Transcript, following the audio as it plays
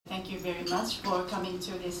thank you very much for coming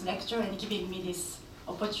to this lecture and giving me this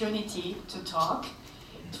opportunity to talk.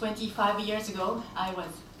 25 years ago, I was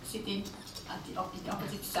sitting at the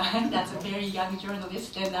opposite side as a very young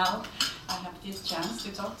journalist, and now I have this chance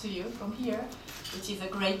to talk to you from here, which is a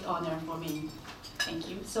great honor for me. Thank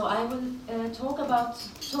you. So I will talk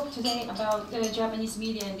today about Japanese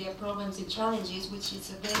media and their problems and challenges, which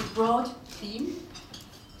is a very broad theme.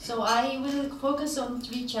 So I will focus on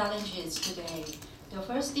 3 challenges today. The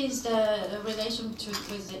first is the relation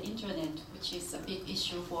with the internet, which is a big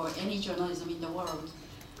issue for any journalism in the world.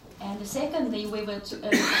 And secondly,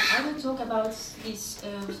 I will talk about this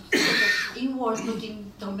sort of inward-looking,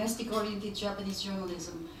 domestic-oriented Japanese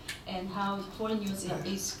journalism and how foreign news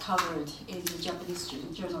is covered in Japanese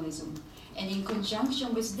journalism. And in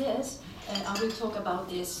conjunction with this, I will talk about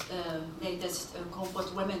this latest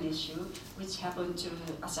comfort women issue, which happened to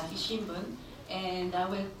Asahi Shimbun. And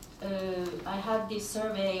I had this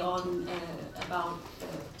survey on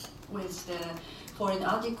with the foreign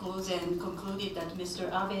articles and concluded that Mr.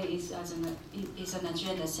 Abe is an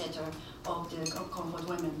agenda setter of the comfort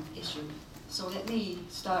women issue. So let me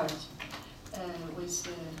start with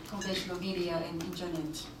the conventional media and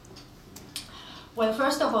internet. Well,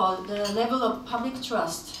 first of all, the level of public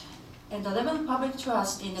trust. And the level of public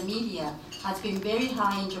trust in the media has been very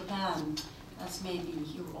high in Japan, as maybe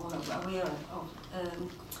you all are aware of.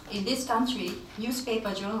 In this country,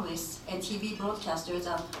 newspaper journalists and TV broadcasters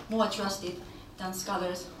are more trusted than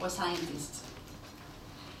scholars or scientists.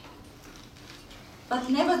 But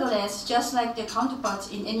nevertheless, just like their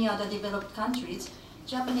counterparts in any other developed countries,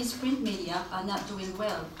 Japanese print media are not doing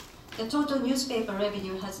well. The total newspaper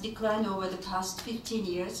revenue has declined over the past 15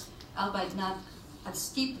 years, albeit not as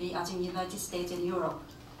steeply as in the United States and Europe.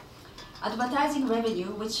 Advertising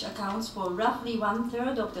revenue, which accounts for roughly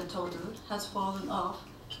 1/3 of the total, has fallen off,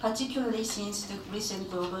 particularly since the recent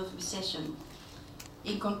global recession.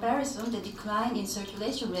 In comparison, the decline in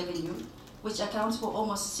circulation revenue, which accounts for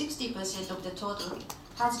almost 60% of the total,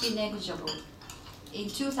 has been negligible. In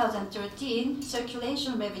 2013,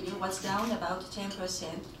 circulation revenue was down about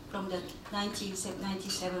 10% from the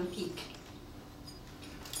 1997 peak.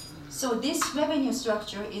 So this revenue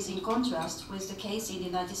structure is in contrast with the case in the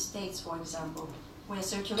United States, for example, where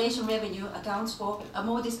circulation revenue accounts for a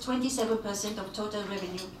modest 27% of total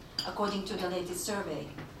revenue, according to the latest survey.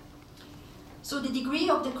 So the degree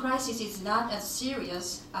of the crisis is not as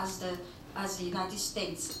serious as the United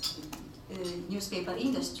States newspaper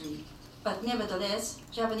industry, but nevertheless,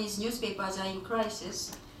 Japanese newspapers are in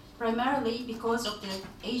crisis, primarily because of the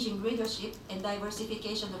aging readership and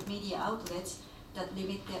diversification of media outlets that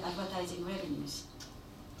limit their advertising revenues.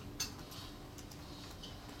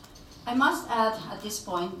 I must add at this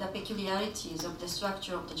point the peculiarities of the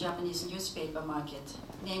structure of the Japanese newspaper market,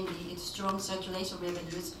 namely its strong circulation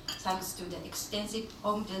revenues thanks to the extensive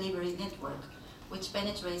home delivery network, which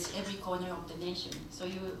penetrates every corner of the nation. So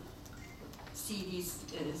you see these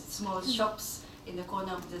small shops in the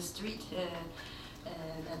corner of the street.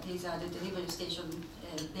 That these are the delivery stations.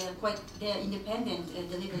 They're independent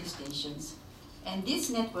delivery stations. And this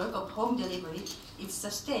network of home delivery is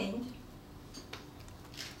sustained.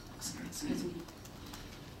 Excuse me.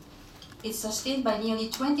 It's sustained by nearly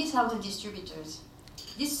 20,000 distributors.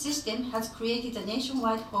 This system has created a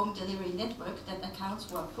nationwide home delivery network that accounts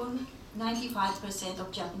for a full 95%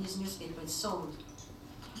 of Japanese newspapers sold.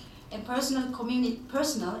 And personal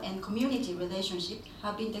and community relationships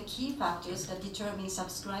have been the key factors that determine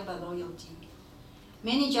subscriber loyalty.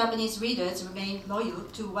 Many Japanese readers remain loyal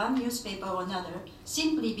to one newspaper or another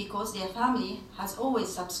simply because their family has always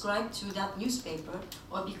subscribed to that newspaper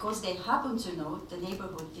or because they happen to know the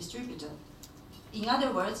neighborhood distributor. In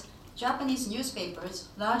other words, Japanese newspapers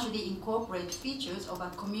largely incorporate features of a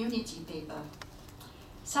community paper.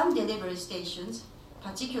 Some delivery stations,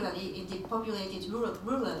 particularly in the populated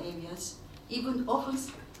rural areas, even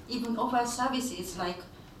offer services like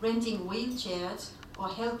renting wheelchairs or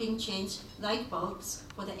helping change light bulbs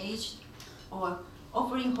for the aged, or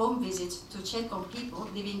offering home visits to check on people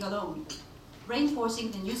living alone, reinforcing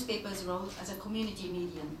the newspaper's role as a community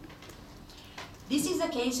medium. This is the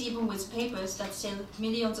case even with papers that sell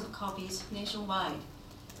millions of copies nationwide.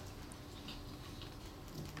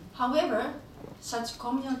 However, such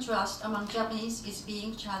communal trust among Japanese is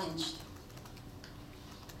being challenged.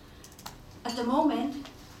 At the moment,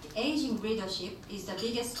 the aging readership is the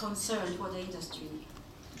biggest concern for the industry.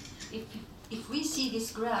 If we see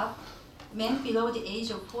this graph, men below the age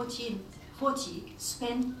of 40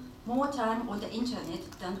 spend more time on the internet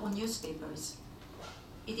than on newspapers.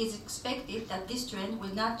 It is expected that this trend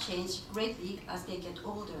will not change greatly as they get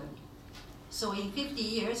older. So in 50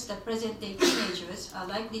 years, the present-day teenagers are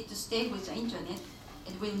likely to stay with the internet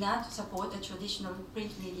and will not support a traditional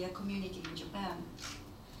print media community in Japan.